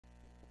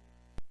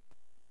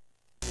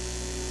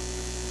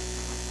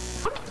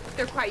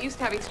They're quite used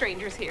to having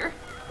strangers here.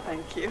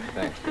 Thank you.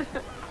 Thank you.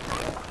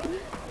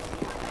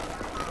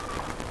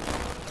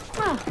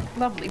 Well,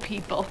 lovely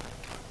people.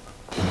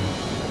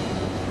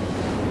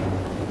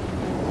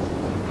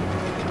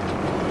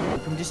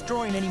 From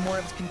destroying any more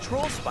of its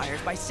control spires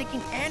by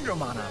sicking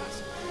Andromon on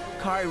us.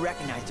 Kari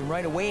recognized him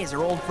right away as her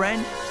old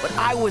friend, but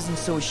I wasn't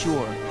so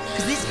sure,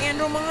 because this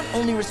Andromon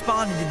only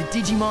responded to the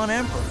Digimon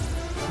Emperor.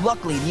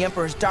 Luckily, the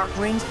Emperor's Dark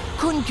Rings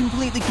couldn't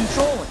completely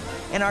control him,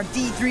 and our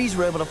D3s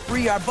were able to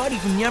free our buddy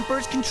from the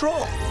Emperor's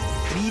control.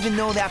 But even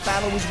though that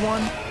battle was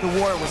won, the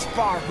war was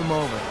far from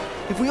over.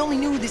 If we only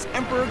knew who this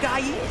Emperor guy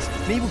is,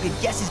 maybe we could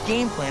guess his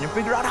game plan and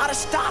figure out how to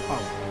stop him.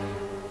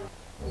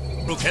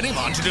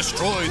 Arukenimon to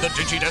destroy the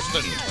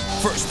Digidestined.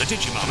 First, the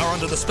Digimon are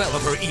under the spell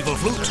of her evil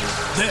flute.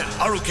 Then,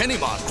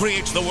 Arukenimon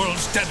creates the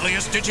world's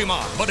deadliest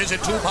Digimon. But is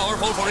it too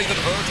powerful for even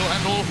her to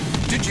handle?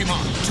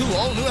 Digimon, 2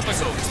 all-new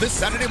episodes this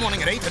Saturday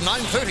morning at 8 and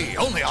 9:30,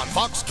 only on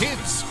Fox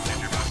Kids.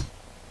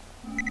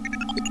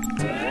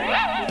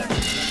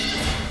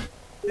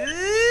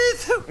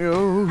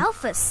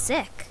 Alpha's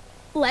sick.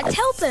 Let's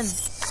help him.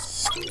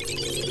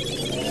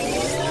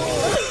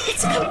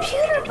 It's a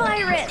computer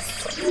virus!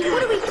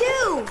 What do we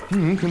do?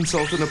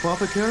 Consult an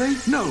apothecary?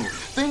 No,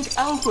 think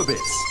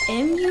alphabets.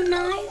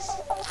 Immunize?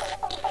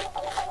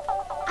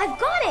 I've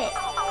got it!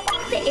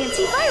 The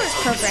antivirus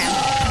program.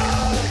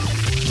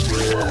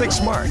 Think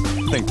smart.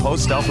 Think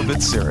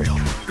post-alphabet cereal.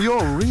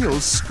 Your real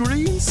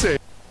screensaver.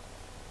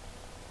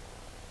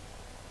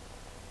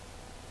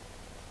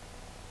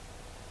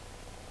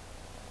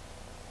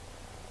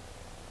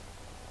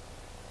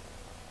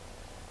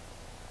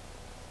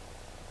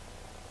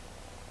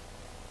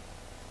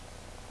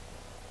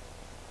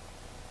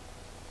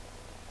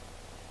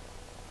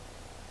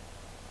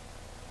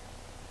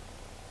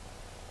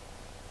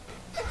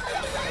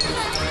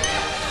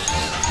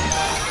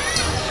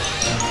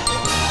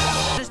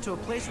 To a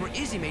place where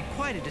Izzy made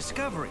quite a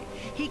discovery.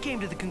 He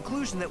came to the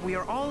conclusion that we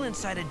are all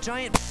inside a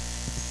giant...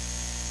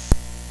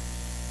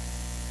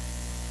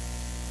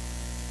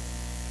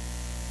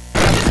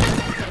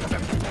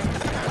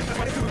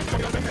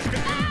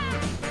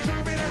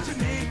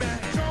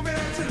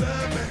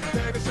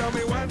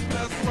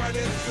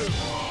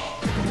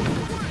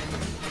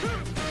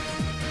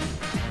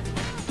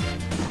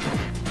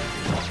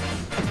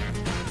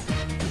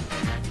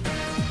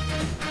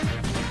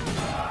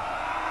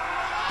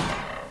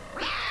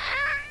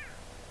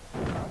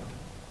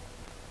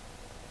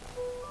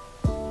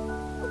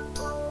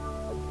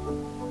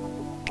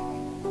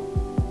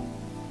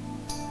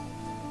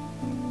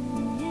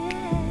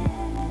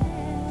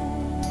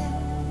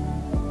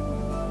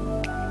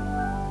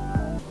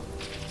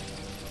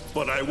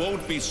 But I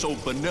won't be so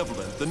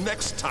benevolent the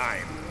next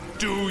time.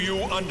 Do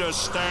you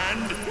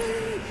understand?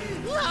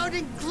 Loud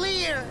and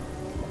clear!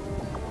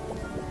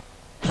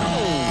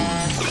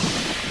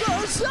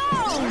 The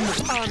sound!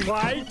 On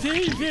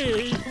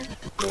YTV!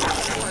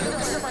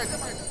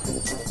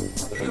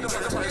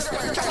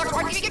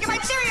 Get my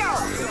cereal!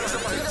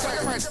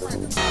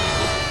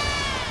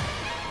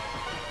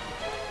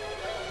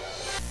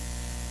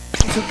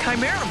 It took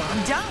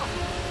Chimeramon down.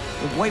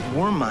 It wiped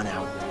Wormmon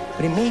out.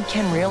 But it made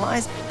Ken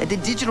realize that the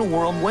digital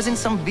world wasn't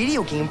some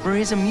video game for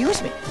his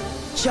amusement.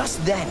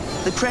 Just then,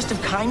 the crest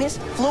of kindness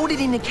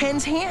floated into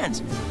Ken's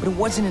hands, but it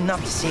wasn't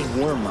enough to save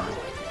Wormmon.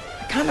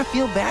 I kind of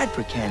feel bad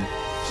for Ken.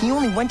 He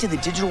only went to the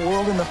digital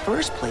world in the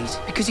first place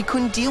because he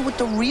couldn't deal with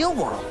the real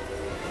world,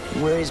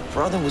 where his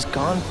brother was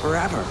gone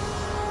forever.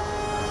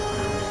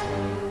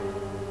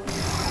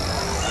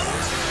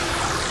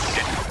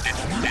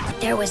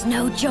 There was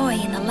no joy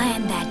in the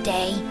land that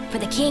day, for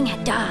the king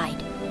had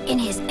died. In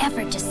his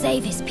effort to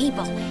save his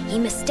people, he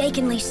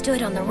mistakenly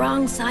stood on the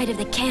wrong side of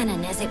the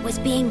cannon as it was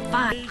being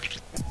fired.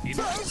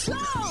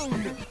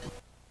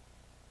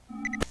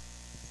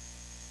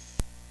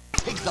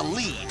 Take the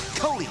lead,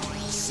 Cody.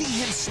 See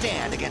him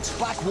stand against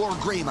Black War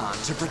Greymon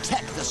to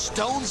protect the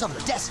Stones of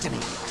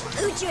Destiny.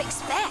 Who'd you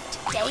expect,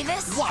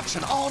 Davis? Watch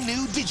an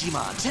all-new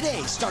Digimon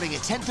today, starting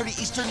at 10:30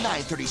 Eastern,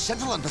 9:30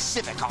 Central and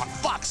Pacific on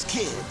Fox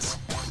Kids.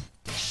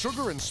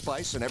 Sugar and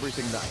spice and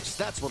everything nice.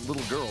 That's what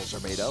little girls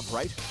are made of,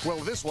 right? Well,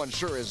 this one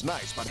sure is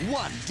nice, but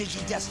one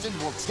Digidestined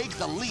will take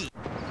the lead.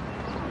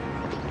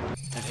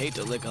 I'd hate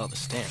to lick all the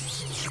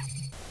stamps.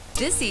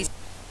 This is...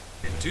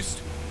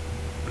 Dentist,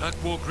 Black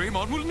War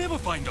Greymon will never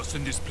find us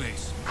in this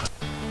place.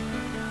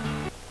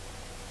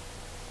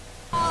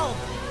 Oh!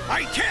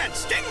 I can't!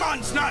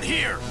 Stingmon's not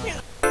here!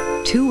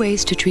 2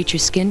 ways to treat your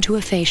skin to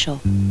a facial.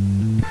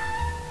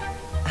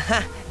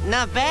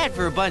 Not bad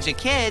for a bunch of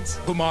kids.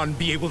 Togemon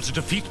be able to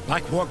defeat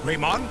Black War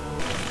Greymon?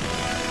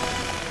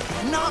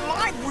 Not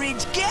my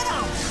bridge, get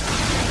him!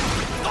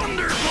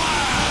 Thunderblast!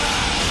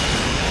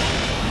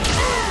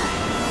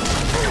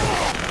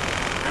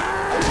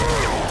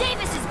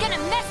 Davis is gonna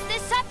mess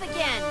this up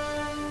again!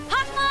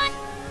 Hotmon!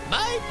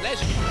 My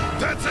pleasure.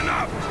 That's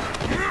enough!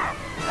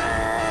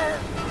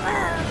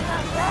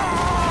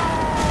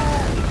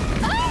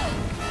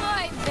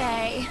 Oy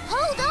vey.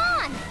 Hold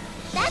on!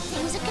 That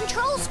thing's a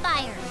control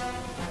spire.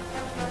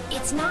 It's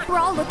It's not. We're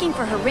all looking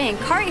for her ring.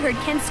 Kari heard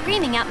Ken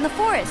screaming out in the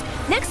forest.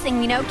 Next thing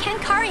we know, Ken,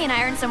 Kari, and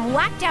I are in some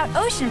whacked-out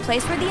ocean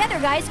place where the other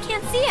guys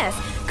can't see us.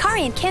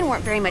 Kari and Ken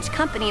weren't very much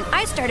company, and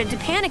I started to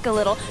panic a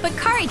little, but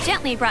Kari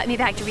gently brought me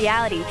back to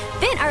reality.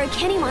 Then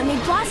Arukenimon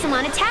made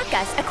Blossomon attack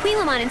us.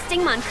 Aquilamon and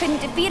Stingmon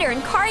couldn't defeat her,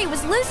 and Kari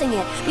was losing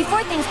it.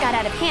 Before things got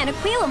out of hand,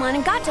 Aquilamon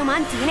and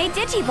Gatomon DNA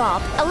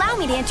Digivolved. Allow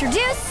me to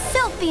introduce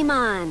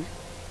Sylphimon.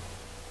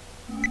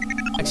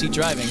 Taxi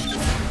driving.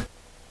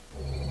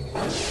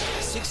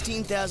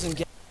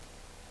 16,000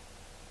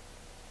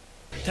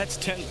 That's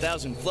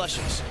 10,000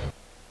 flushes.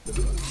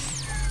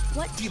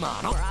 What?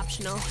 Digimon Or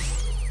optional.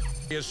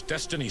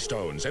 Destiny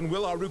stones, and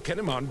will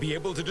Arukenimon be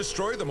able to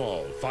destroy them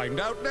all? Find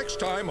out next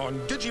time on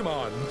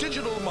Digimon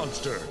Digital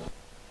Monster.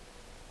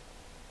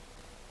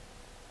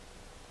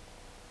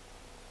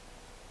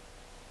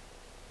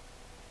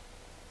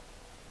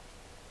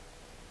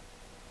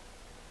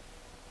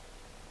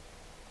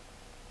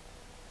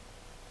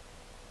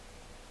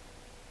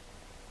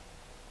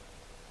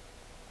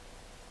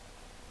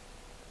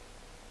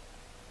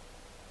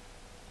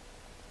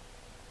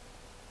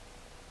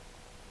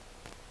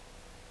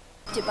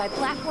 By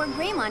Black War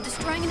Greymon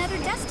destroying another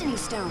Destiny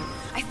Stone.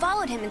 I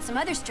followed him and some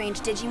other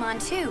strange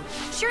Digimon too.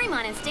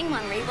 Shurimon and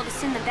Stingmon were able to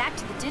send them back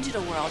to the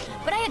digital world,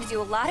 but I had to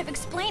do a lot of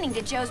explaining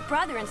to Joe's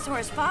brother and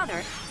Sora's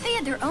father. They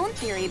had their own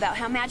theory about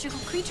how magical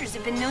creatures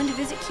have been known to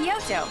visit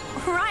Kyoto.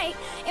 Right,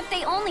 if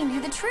they only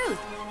knew the truth.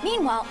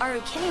 Meanwhile,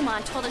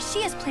 Arukenimon told us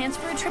she has plans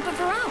for a trip of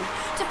her own,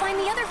 to find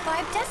the other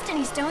 5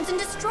 Destiny Stones and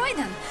destroy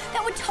them.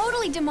 That would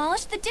totally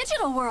demolish the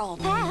digital world.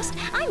 Past,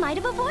 I might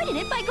have avoided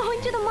it by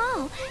going to the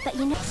mall, but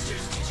you know...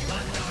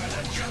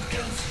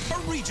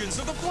 Regions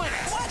of the planet.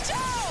 Watch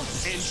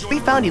out! We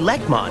found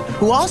Electmon,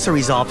 who also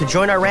resolved to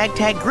join our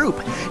ragtag group.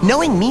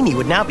 Knowing Mimi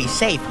would now be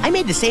safe, I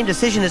made the same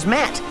decision as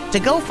Matt, to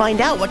go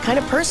find out what kind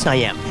of person I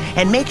am,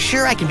 and make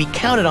sure I can be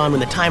counted on when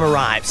the time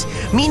arrives.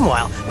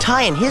 Meanwhile,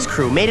 Ty and his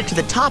crew made it to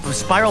the top of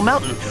Spiral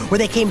Mountain, where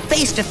they came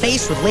face to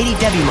face with Lady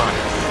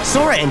Devimon.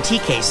 Sora and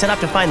TK set out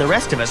to find the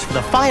rest of us for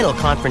the final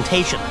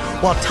confrontation,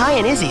 while Ty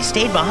and Izzy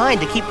stayed behind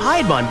to keep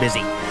Piedmon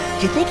busy.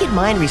 Do you think he'd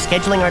mind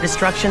rescheduling our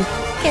destruction?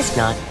 Guess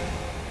not.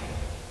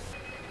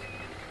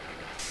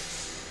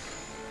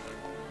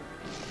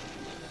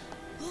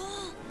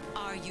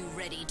 Are you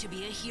ready to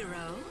be a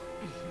hero?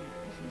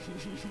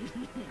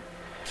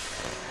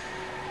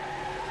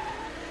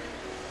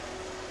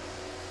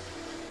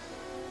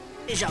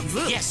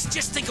 Yes,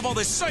 just think of all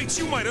the sights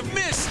you might have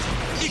missed!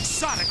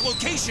 Exotic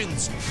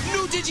locations,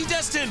 new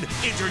Digidestined,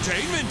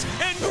 entertainment,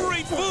 and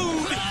great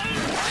food!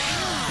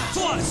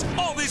 Plus,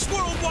 all this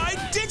worldwide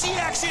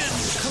Digi-action!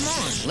 Come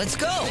on, let's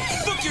go!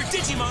 Book your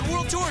Digimon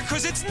World Tour,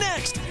 cause it's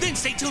next! Then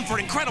stay tuned for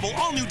incredible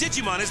all-new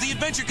Digimon as the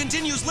adventure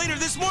continues later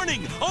this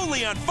morning,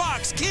 only on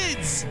Fox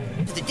Kids!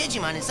 The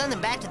Digimon and send them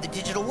back to the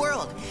digital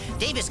world.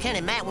 Davis, Ken,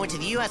 and Matt went to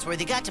the U.S. where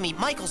they got to meet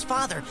Michael's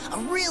father, a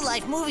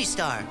real-life movie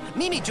star.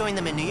 Mimi joined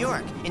them in New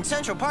York. In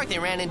Central Park, they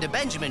ran into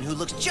Benjamin, who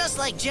looks just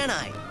like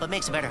Jedi, but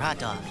makes a better hot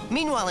dog.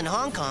 Meanwhile, in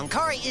Hong Kong,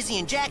 Kari, Izzy,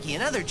 and Jackie,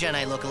 another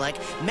Jedi lookalike,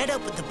 met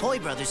up with the Poi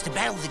brothers to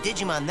battle the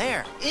Digimon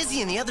there.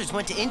 Izzy and the others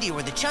went to India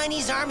where the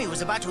Chinese army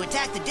was about to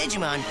attack the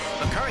Digimon,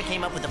 but Kari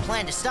came up with a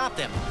plan to stop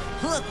them.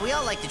 Look, we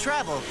all like to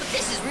travel, but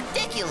this is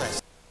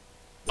ridiculous.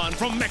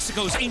 From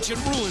Mexico's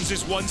ancient ruins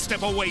is one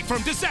step away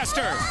from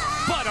disaster.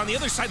 But on the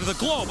other side of the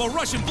globe, a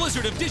Russian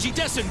blizzard of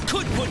Digidestined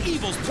could put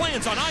evil's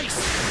plans on ice.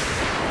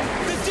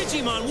 The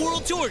Digimon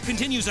World Tour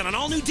continues on an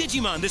all-new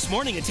Digimon this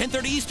morning at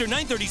 10:30 Eastern,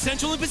 9:30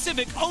 Central and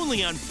Pacific,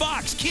 only on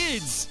Fox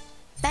Kids.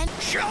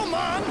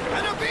 Shellmon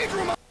and a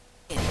Beedramon!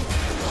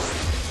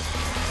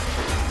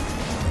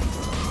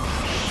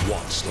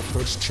 Watch the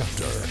first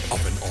chapter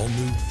of an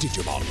all-new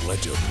Digimon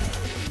legend.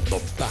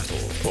 The battle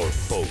for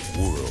both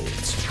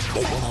worlds.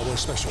 The 1-hour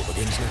special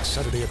begins next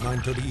Saturday at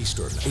 9:30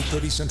 Eastern,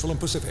 8:30 Central and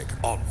Pacific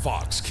on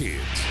Fox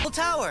Kids.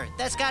 Tower,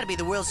 that's gotta be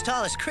the world's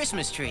tallest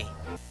Christmas tree.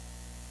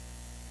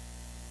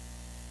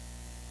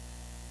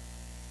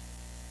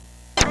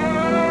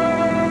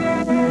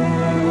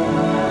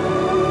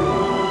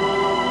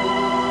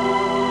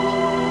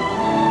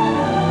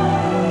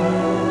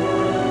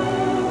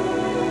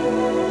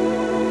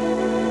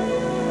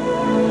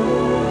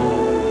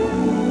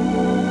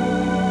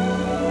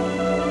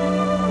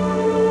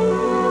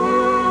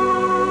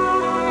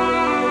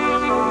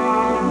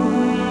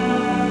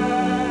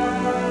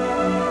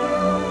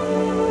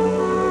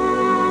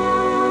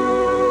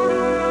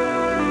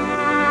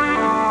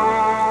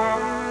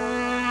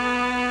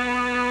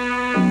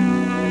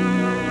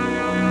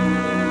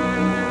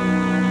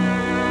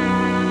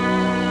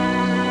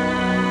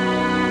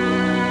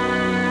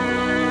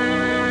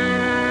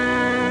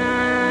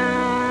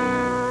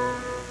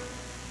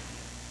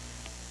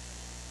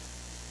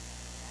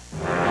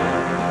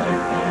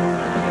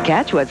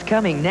 Catch what's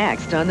coming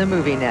next on the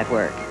Movie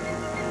Network.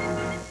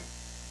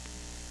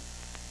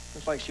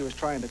 Looks like she was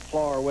trying to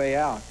claw her way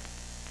out.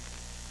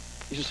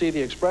 You should see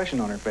the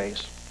expression on her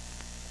face.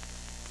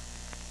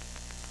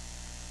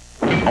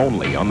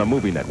 Only on the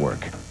Movie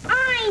Network.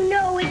 I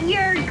know what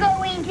you're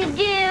going to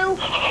do.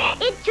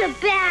 It's a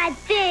bad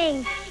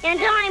thing. and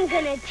I'm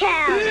gonna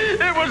tell.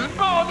 It was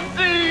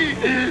Fonzie!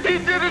 He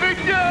did it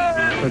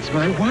again! That's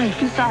my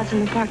wife. You saw us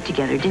in the park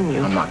together, didn't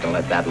you? I'm not gonna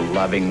let that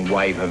loving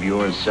wife of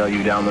yours sell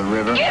you down the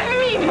river. Give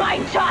me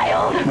my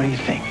child! What do you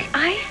think?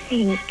 I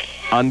think...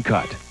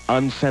 Uncut,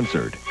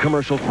 uncensored,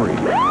 commercial-free.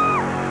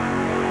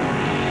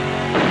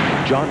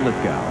 John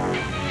Lithgow.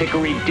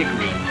 Hickory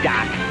dickory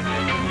dock.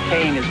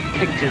 Cain has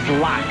picked his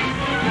lock.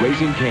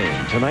 Raising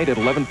Cain, tonight at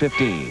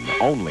 11:15,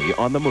 only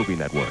on the Movie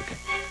Network.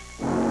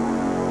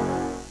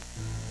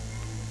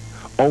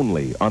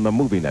 Only on the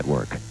Movie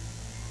Network.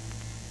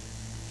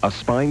 A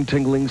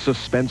spine-tingling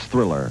suspense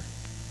thriller